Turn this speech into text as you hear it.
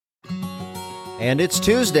And it's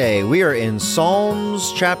Tuesday. We are in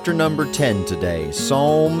Psalms chapter number 10 today.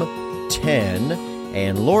 Psalm 10.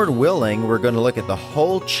 And Lord willing, we're going to look at the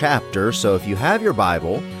whole chapter. So if you have your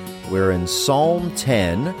Bible, we're in Psalm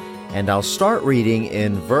 10. And I'll start reading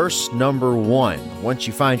in verse number 1. Once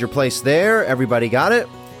you find your place there, everybody got it?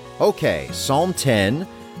 Okay, Psalm 10,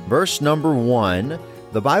 verse number 1.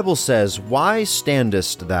 The Bible says, "Why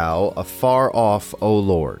standest thou afar off, O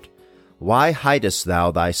Lord? Why hidest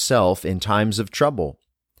thou thyself in times of trouble?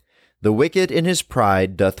 The wicked in his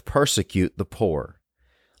pride doth persecute the poor.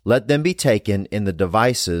 Let them be taken in the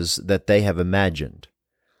devices that they have imagined.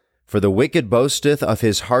 For the wicked boasteth of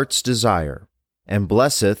his heart's desire, and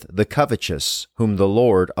blesseth the covetous, whom the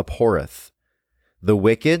Lord abhorreth. The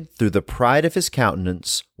wicked, through the pride of his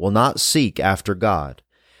countenance, will not seek after God.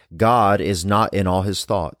 God is not in all his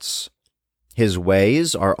thoughts. His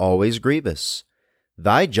ways are always grievous.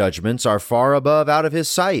 Thy judgments are far above out of his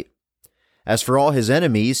sight. As for all his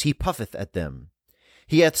enemies, he puffeth at them.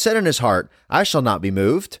 He hath said in his heart, I shall not be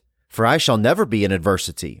moved, for I shall never be in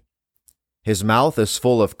adversity. His mouth is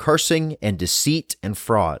full of cursing and deceit and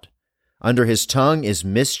fraud. Under his tongue is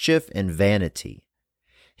mischief and vanity.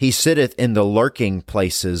 He sitteth in the lurking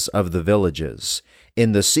places of the villages.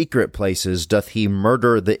 In the secret places doth he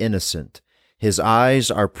murder the innocent. His eyes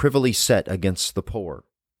are privily set against the poor.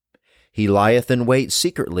 He lieth in wait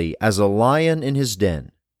secretly as a lion in his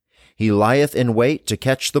den. He lieth in wait to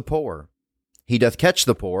catch the poor. He doth catch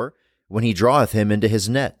the poor when he draweth him into his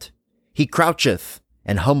net. He croucheth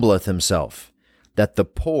and humbleth himself, that the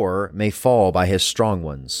poor may fall by his strong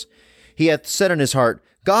ones. He hath said in his heart,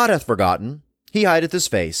 God hath forgotten. He hideth his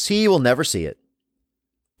face. He will never see it.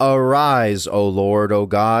 Arise, O Lord, O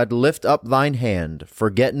God, lift up thine hand.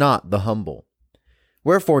 Forget not the humble.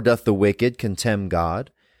 Wherefore doth the wicked contemn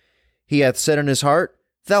God? He hath said in his heart,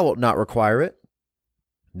 Thou wilt not require it.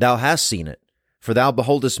 Thou hast seen it, for thou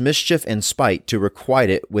beholdest mischief and spite to requite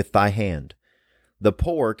it with thy hand. The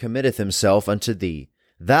poor committeth himself unto thee.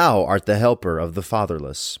 Thou art the helper of the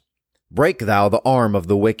fatherless. Break thou the arm of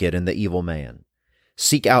the wicked and the evil man.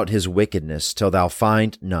 Seek out his wickedness till thou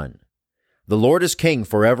find none. The Lord is king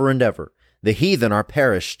forever and ever. The heathen are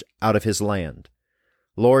perished out of his land.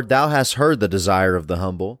 Lord, thou hast heard the desire of the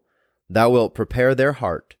humble. Thou wilt prepare their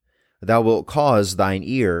heart. Thou wilt cause thine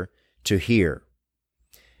ear to hear.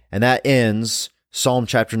 And that ends Psalm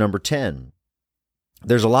chapter number 10.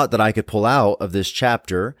 There's a lot that I could pull out of this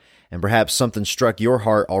chapter, and perhaps something struck your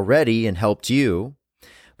heart already and helped you.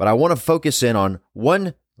 But I want to focus in on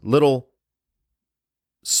one little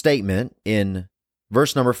statement in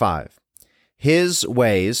verse number 5. His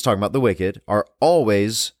ways, talking about the wicked, are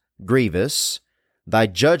always grievous. Thy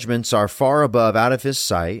judgments are far above out of his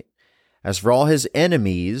sight. As for all his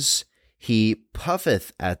enemies, he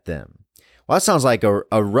puffeth at them. Well, that sounds like a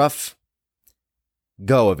rough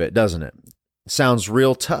go of it, doesn't it? It sounds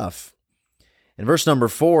real tough. And verse number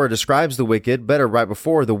 4 describes the wicked, better right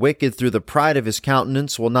before, the wicked through the pride of his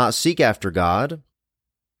countenance will not seek after God.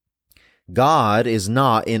 God is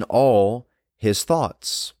not in all his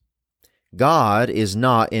thoughts. God is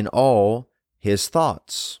not in all his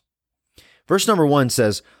thoughts. Verse number 1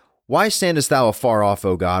 says, Why standest thou afar off,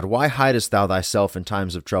 O God? Why hidest thou thyself in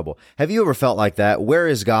times of trouble? Have you ever felt like that? Where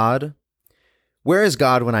is God? Where is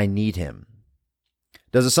God when I need him?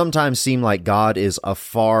 Does it sometimes seem like God is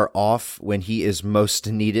afar off when he is most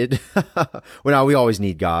needed? Well, we always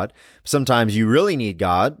need God. Sometimes you really need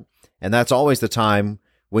God, and that's always the time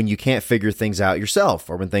when you can't figure things out yourself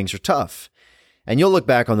or when things are tough. And you'll look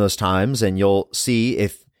back on those times and you'll see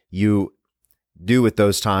if you do with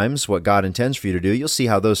those times what God intends for you to do. You'll see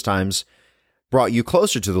how those times brought you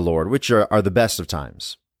closer to the Lord, which are the best of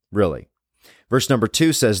times, really. Verse number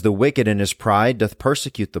 2 says, The wicked in his pride doth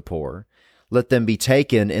persecute the poor. Let them be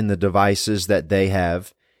taken in the devices that they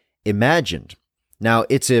have imagined. Now,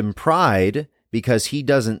 it's in pride because he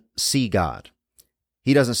doesn't see God.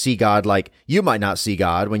 He doesn't see God like you might not see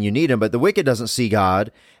God when you need him, but the wicked doesn't see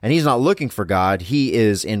God, and he's not looking for God. He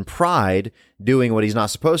is in pride doing what he's not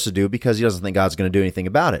supposed to do because he doesn't think God's going to do anything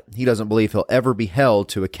about it. He doesn't believe he'll ever be held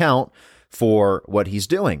to account for what he's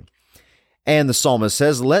doing. And the psalmist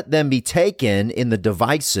says, Let them be taken in the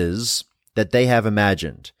devices that they have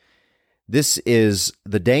imagined. This is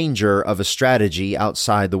the danger of a strategy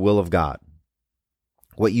outside the will of God.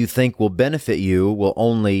 What you think will benefit you will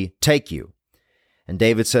only take you. And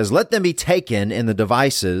David says, Let them be taken in the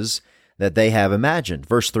devices that they have imagined.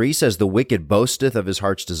 Verse 3 says, The wicked boasteth of his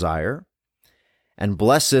heart's desire, and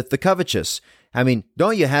blesseth the covetous. I mean,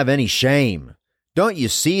 don't you have any shame? Don't you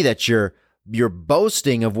see that you're you're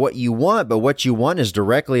boasting of what you want, but what you want is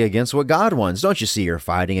directly against what God wants. Don't you see you're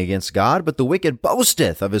fighting against God? But the wicked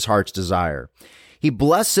boasteth of his heart's desire. He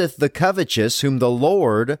blesseth the covetous, whom the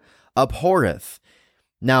Lord abhorreth.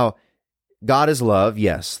 Now, God is love.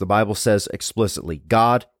 Yes, the Bible says explicitly,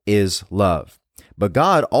 God is love. But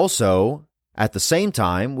God also, at the same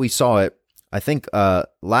time, we saw it, I think,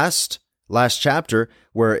 last chapter,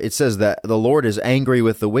 where it says that the Lord is angry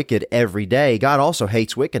with the wicked every day. God also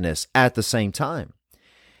hates wickedness at the same time.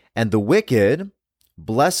 And the wicked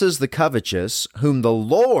blesses the covetous, whom the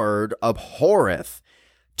Lord abhorreth.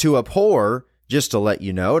 To abhor, just to let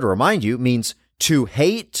you know, to remind you, means to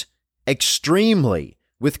hate extremely,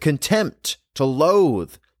 with contempt, to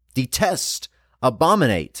loathe, detest,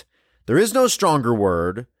 abominate. There is no stronger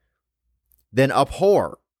word than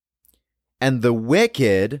abhor. And the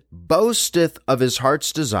wicked boasteth of his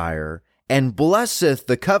heart's desire, and blesseth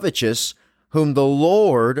the covetous, whom the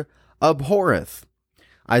Lord abhorreth.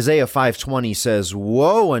 Isaiah 5:20 says,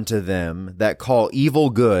 Woe unto them that call evil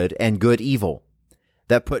good and good evil,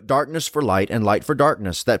 that put darkness for light and light for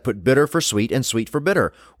darkness, that put bitter for sweet and sweet for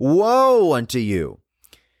bitter. Woe unto you!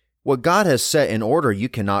 What God has set in order, you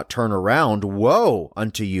cannot turn around. Woe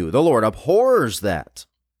unto you! The Lord abhors that.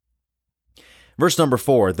 Verse number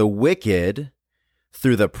 4, the wicked,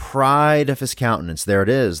 through the pride of his countenance. There it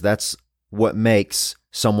is. That's what makes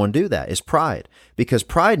someone do that, is pride. Because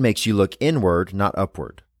pride makes you look inward, not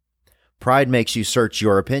upward. Pride makes you search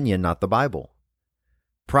your opinion, not the Bible.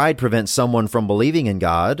 Pride prevents someone from believing in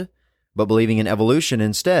God, but believing in evolution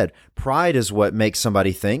instead. Pride is what makes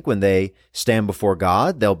somebody think when they stand before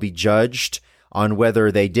God, they'll be judged on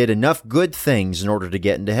whether they did enough good things in order to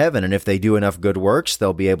get into heaven. And if they do enough good works,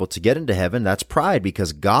 they'll be able to get into heaven. That's pride,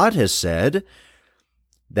 because God has said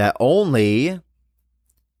that only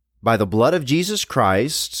by the blood of Jesus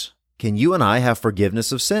Christ can you and I have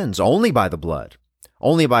forgiveness of sins. Only by the blood.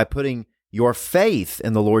 Only by putting your faith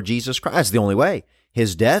in the Lord Jesus Christ. That's the only way.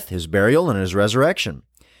 His death, his burial, and his resurrection.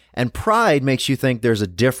 And pride makes you think there's a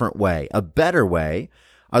different way, a better way,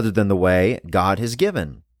 other than the way God has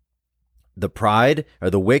given. The pride, or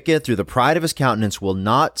the wicked, through the pride of his countenance, will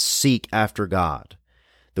not seek after God.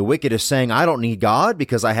 The wicked is saying, I don't need God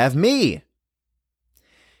because I have me.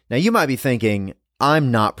 Now, you might be thinking,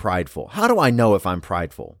 I'm not prideful. How do I know if I'm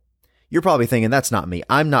prideful? You're probably thinking, that's not me.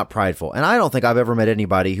 I'm not prideful. And I don't think I've ever met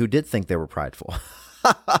anybody who did think they were prideful.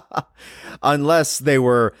 Unless they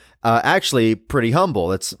were actually pretty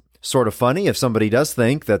humble. It's sort of funny. If somebody does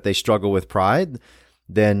think that they struggle with pride,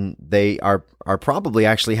 then they are probably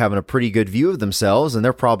actually having a pretty good view of themselves, and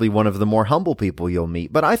they're probably one of the more humble people you'll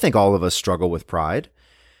meet. But I think all of us struggle with pride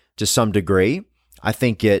to some degree. I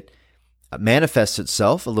think it manifests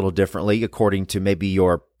itself a little differently according to maybe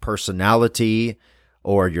your personality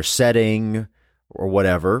or your setting or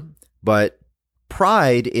whatever. But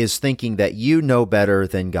pride is thinking that you know better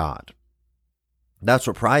than God. That's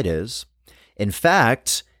what pride is. In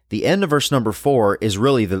fact, the end of verse number 4 is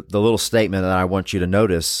really the little statement that I want you to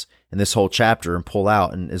notice in this whole chapter and pull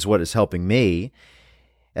out, and is what is helping me.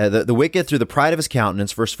 The wicked, through the pride of his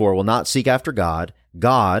countenance, verse 4, will not seek after God.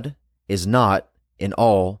 God is not in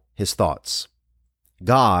all his thoughts.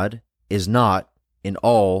 God is not in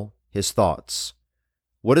all his thoughts.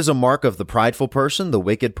 What is a mark of the prideful person, the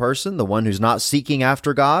wicked person, the one who's not seeking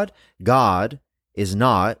after God? God is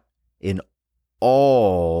not in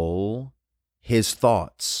all his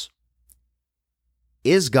thoughts.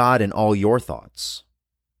 Is God in all your thoughts?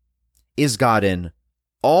 Is God in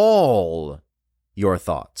all your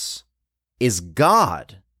thoughts? Is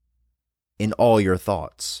God in all your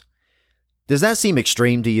thoughts? Does that seem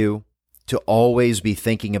extreme to you, to always be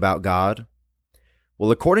thinking about God?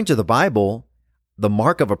 Well, according to the Bible, the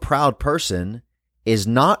mark of a proud person is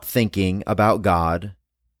not thinking about God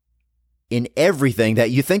in everything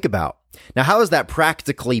that you think about. Now, how is that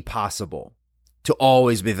practically possible, to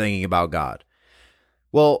always be thinking about God?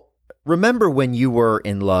 Well, remember when you were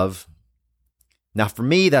in love? Now, for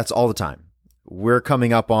me, that's all the time. We're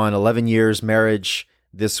coming up on 11 years marriage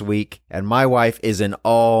this week, and my wife is in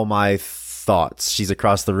all my thoughts. She's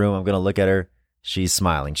across the room. I'm going to look at her. She's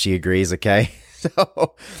smiling. She agrees, okay?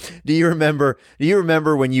 So, do you remember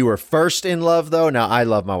when you were first in love, though? Now, I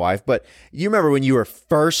love my wife, but you remember when you were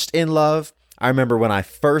first in love? I remember when I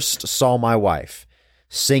first saw my wife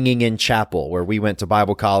singing in chapel, where we went to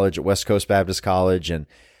Bible college at West Coast Baptist College, and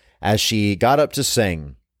as she got up to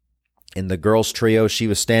sing in the girls' trio, she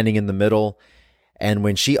was standing in the middle, and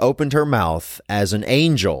when she opened her mouth as an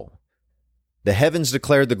angel, the heavens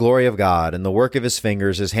declared the glory of God and the work of his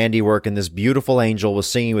fingers, his handiwork, and this beautiful angel was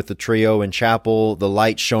singing with the trio in chapel. The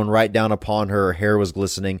light shone right down upon her. Her hair was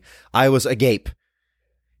glistening. I was agape.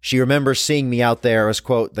 She remembers seeing me out there as,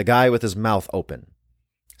 quote, the guy with his mouth open.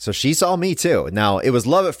 So she saw me too. Now, it was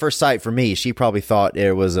love at first sight for me. She probably thought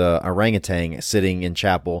it was a orangutan sitting in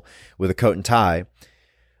chapel with a coat and tie.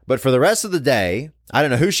 But for the rest of the day, I don't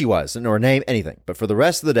know who she was, nor name, anything. But for the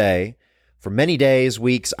rest of the day, for many days,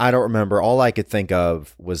 weeks, I don't remember. All I could think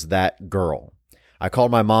of was that girl. I called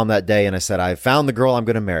my mom that day and I said, I found the girl I'm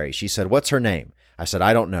going to marry. She said, what's her name? I said,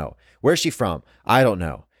 I don't know. Where's she from? I don't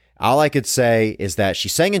know. All I could say is that she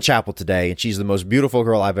sang in chapel today and she's the most beautiful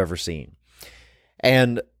girl I've ever seen.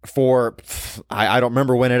 And I don't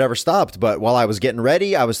remember when it ever stopped, but while I was getting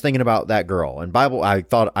ready, I was thinking about that girl. In Bible, I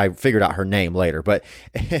thought I figured out her name later, but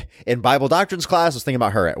in Bible doctrines class, I was thinking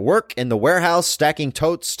about her. At work, in the warehouse, stacking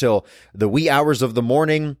totes till the wee hours of the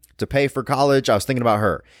morning to pay for college, I was thinking about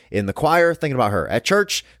her. In the choir, thinking about her. At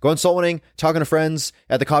church, going soul winning, talking to friends,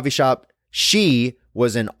 at the coffee shop, she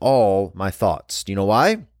was in all my thoughts. Do you know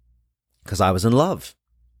why? Because I was in love.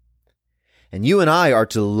 And you and I are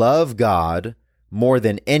to love God more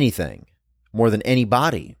than anything, more than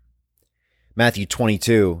anybody. Matthew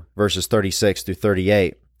 22, verses 36 through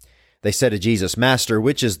 38. They said to Jesus, Master,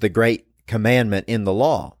 which is the great commandment in the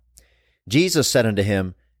law? Jesus said unto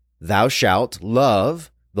him, Thou shalt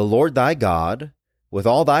love the Lord thy God with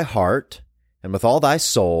all thy heart, and with all thy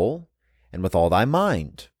soul, and with all thy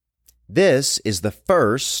mind. This is the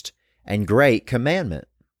first and great commandment.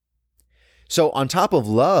 So on top of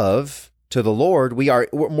love to the Lord, we're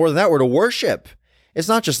more than that, we're to worship. It's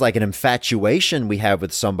not just like an infatuation we have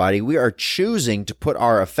with somebody. We are choosing to put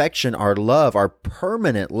our affection, our love, our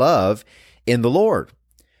permanent love in the Lord.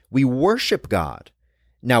 We worship God.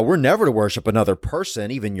 Now, we're never to worship another person,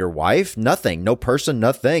 even your wife, nothing, no person,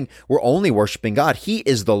 nothing. We're only worshiping God. He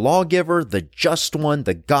is the lawgiver, the just one,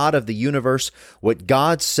 the God of the universe. What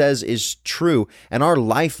God says is true. And our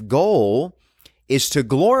life goal is to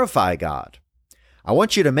glorify God. I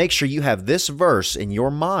want you to make sure you have this verse in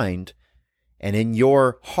your mind and in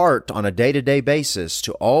your heart on a day-to-day basis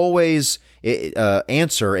to always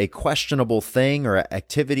answer a questionable thing or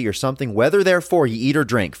activity or something, whether therefore ye eat or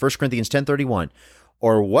drink, 1 Corinthians 10:31,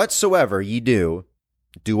 or whatsoever ye do,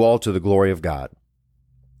 do all to the glory of God.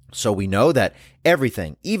 So we know that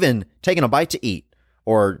everything, even taking a bite to eat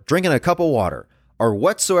or drinking a cup of water or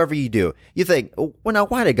whatsoever you do, you think, well, now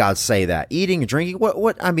why did God say that? Eating, drinking,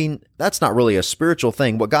 what? I mean, that's not really a spiritual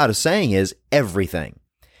thing. What God is saying is everything.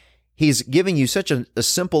 He's giving you such a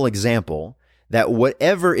simple example that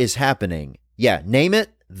whatever is happening, name it,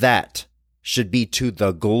 that should be to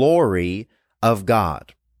the glory of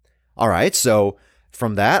God. All right, so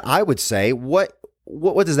from that, I would say, what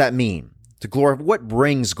does that mean? To glory, what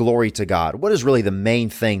brings glory to God? What is really the main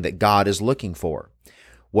thing that God is looking for?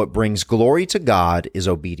 What brings glory to God is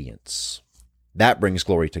obedience. That brings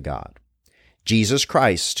glory to God. Jesus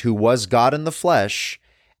Christ, who was God in the flesh,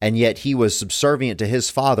 and yet he was subservient to his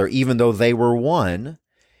Father, even though they were one,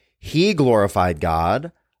 he glorified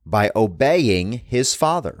God by obeying his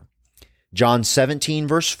Father. John 17,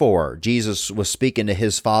 verse 4, Jesus was speaking to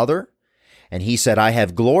his Father, and he said, I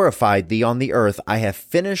have glorified thee on the earth. I have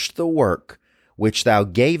finished the work which thou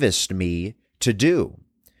gavest me to do.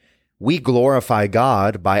 We glorify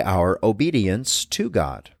God by our obedience to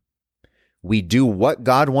God. We do what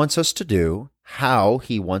God wants us to do, how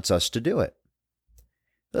he wants us to do it.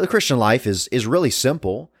 The Christian life is really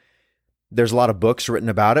simple. There's a lot of books written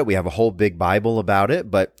about it. We have a whole big Bible about it,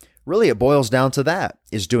 but really it boils down to that,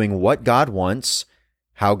 is doing what God wants,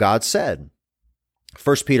 how God said.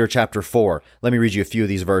 1 Peter chapter 4. Let me read you a few of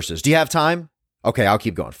these verses. Do you have time? Okay, I'll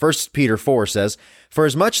keep going. 1 Peter 4 says, For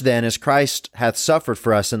as much then as Christ hath suffered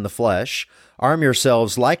for us in the flesh, arm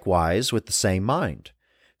yourselves likewise with the same mind.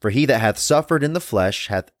 For he that hath suffered in the flesh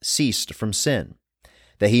hath ceased from sin,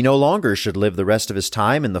 that he no longer should live the rest of his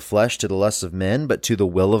time in the flesh to the lusts of men, but to the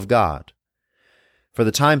will of God. For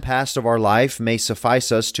the time past of our life may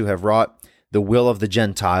suffice us to have wrought the will of the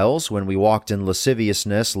Gentiles, when we walked in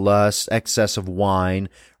lasciviousness, lust, excess of wine,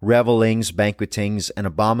 revellings, banquetings, and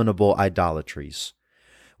abominable idolatries,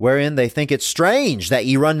 wherein they think it strange that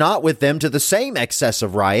ye run not with them to the same excess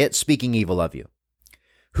of riot, speaking evil of you.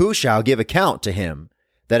 Who shall give account to him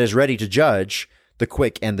that is ready to judge the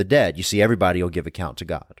quick and the dead? You see, everybody will give account to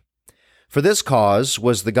God. For this cause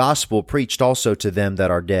was the gospel preached also to them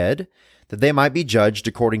that are dead, that they might be judged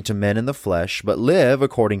according to men in the flesh, but live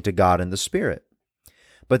according to God in the Spirit.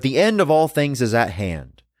 But the end of all things is at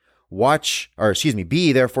hand.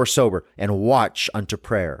 Be therefore sober, and watch unto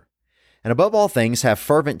prayer. And above all things have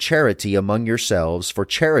fervent charity among yourselves, for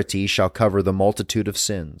charity shall cover the multitude of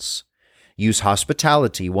sins. Use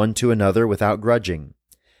hospitality one to another without grudging.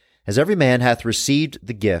 As every man hath received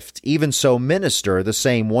the gift, even so minister the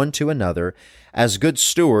same one to another, as good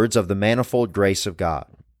stewards of the manifold grace of God.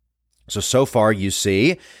 So far you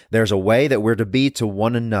see, there's a way that we're to be to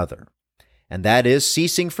one another, and that is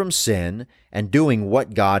ceasing from sin and doing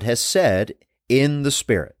what God has said in the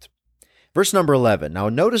Spirit. Verse number 11. Now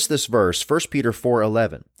notice this verse, 1 Peter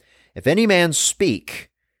 4:11. If any man speak,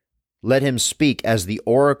 let him speak as the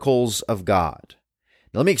oracles of God.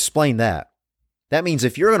 Now let me explain that. That means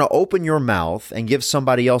if you're going to open your mouth and give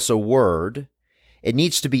somebody else a word, it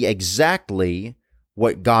needs to be exactly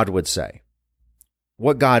what God would say,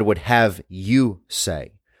 what God would have you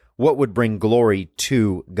say, what would bring glory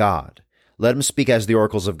to God. Let him speak as the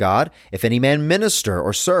oracles of God. If any man minister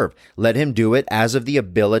or serve, let him do it as of the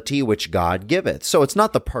ability which God giveth. So it's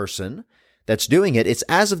not the person that's doing it. It's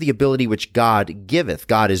as of the ability which God giveth.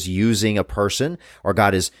 God is using a person, or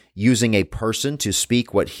God is using a person to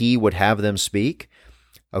speak what he would have them speak.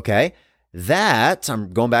 Okay? That,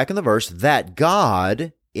 I'm going back in the verse, that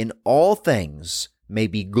God in all things may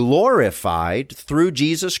be glorified through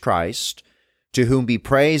Jesus Christ, to whom be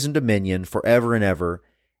praise and dominion forever and ever.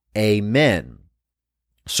 Amen.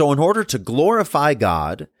 So in order to glorify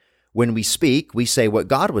God, when we speak, we say what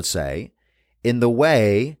God would say in the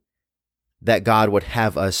way that God would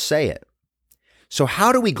have us say it. So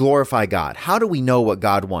how do we glorify God? How do we know what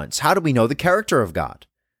God wants? How do we know the character of God?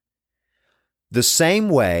 The same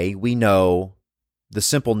way we know the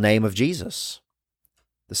simple name of Jesus.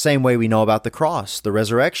 The same way we know about the cross, the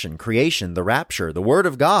resurrection, creation, the rapture, the Word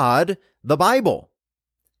of God, the Bible.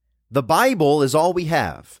 The Bible is all we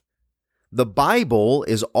have. The Bible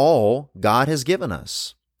is all God has given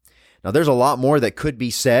us. Now, there's a lot more that could be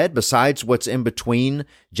said besides what's in between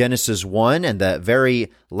Genesis 1 and the very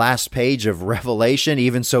last page of Revelation.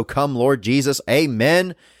 Even so, come, Lord Jesus.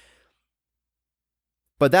 Amen.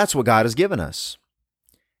 But that's what God has given us.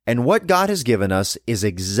 And what God has given us is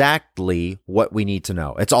exactly what we need to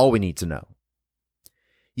know. It's all we need to know.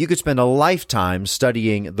 You could spend a lifetime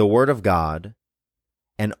studying the Word of God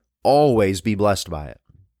and always be blessed by it.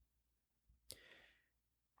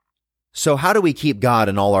 So how do we keep God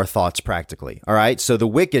in all our thoughts practically? All right, so the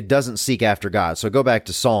wicked doesn't seek after God. So go back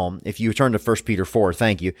to Psalm. If you turn to 1 Peter 4,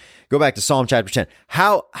 thank you. Go back to Psalm chapter 10.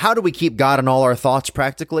 How do we keep God in all our thoughts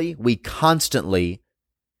practically? We constantly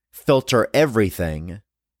filter everything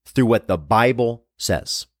through what the Bible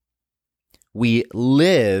says. We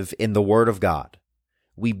live in the Word of God.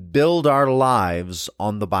 We build our lives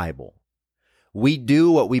on the Bible. We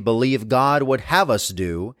do what we believe God would have us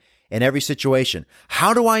do in every situation.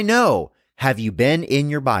 How do I know? Have you been in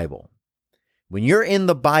your Bible? When you're in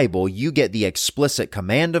the Bible, you get the explicit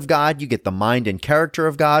command of God, you get the mind and character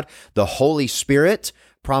of God, the Holy Spirit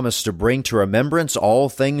promised to bring to remembrance all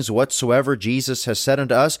things whatsoever Jesus has said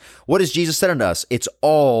unto us. What has Jesus said unto us? It's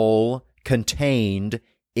all contained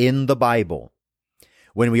in the Bible.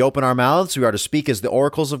 When we open our mouths, we are to speak as the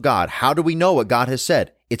oracles of God. How do we know what God has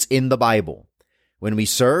said? It's in the Bible. When we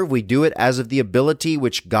serve, we do it as of the ability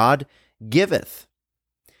which God giveth.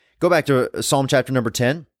 Go back to Psalm chapter number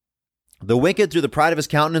 10. The wicked through the pride of his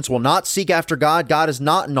countenance will not seek after God. God is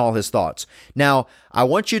not in all his thoughts. Now, I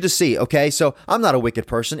want you to see, okay, so I'm not a wicked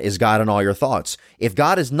person. Is God in all your thoughts? If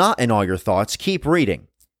God is not in all your thoughts, keep reading.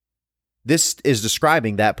 This is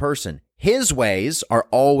describing that person. His ways are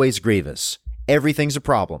always grievous. Everything's a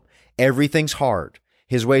problem. Everything's hard.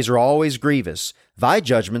 His ways are always grievous. Thy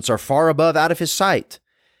judgments are far above out of his sight.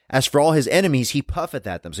 As for all his enemies, he puffeth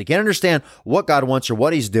at them. So you can't understand what God wants or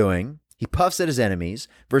what he's doing. He puffs at his enemies.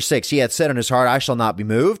 Verse 6, he hath said in his heart, I shall not be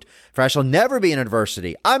moved, for I shall never be in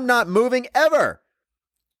adversity. I'm not moving ever.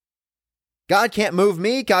 God can't move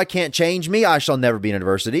me. God can't change me. I shall never be in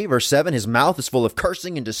adversity. Verse 7, his mouth is full of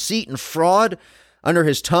cursing and deceit and fraud. Under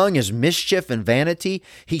his tongue is mischief and vanity.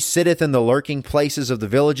 He sitteth in the lurking places of the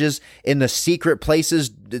villages. In the secret places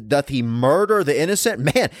doth he murder the innocent.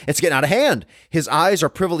 Man, it's getting out of hand. His eyes are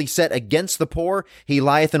privily set against the poor. He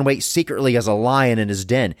lieth in wait secretly as a lion in his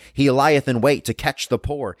den. He lieth in wait to catch the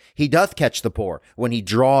poor. He doth catch the poor when he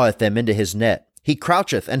draweth them into his net. He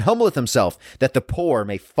croucheth and humbleth himself, that the poor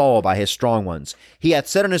may fall by his strong ones. He hath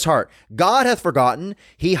said in his heart, God hath forgotten.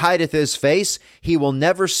 He hideth his face. He will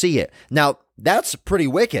never see it. Now, that's pretty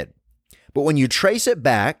wicked. But when you trace it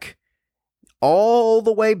back, all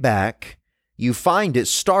the way back, you find it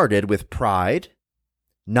started with pride,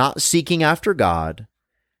 not seeking after God,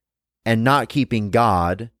 and not keeping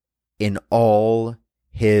God in all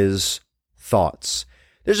his thoughts.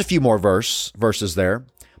 There's a few more verses there,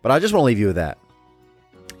 but I just want to leave you with that.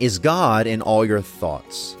 Is God in all your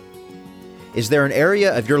thoughts? Is there an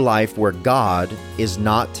area of your life where God is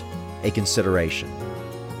not a consideration?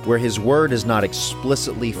 where His word is not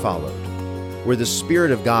explicitly followed, where the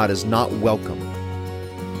Spirit of God is not welcome.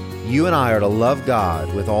 You and I are to love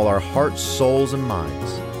God with all our hearts, souls, and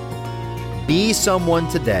minds. Be someone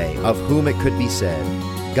today of whom it could be said,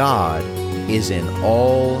 God is in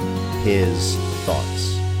all His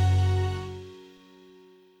thoughts.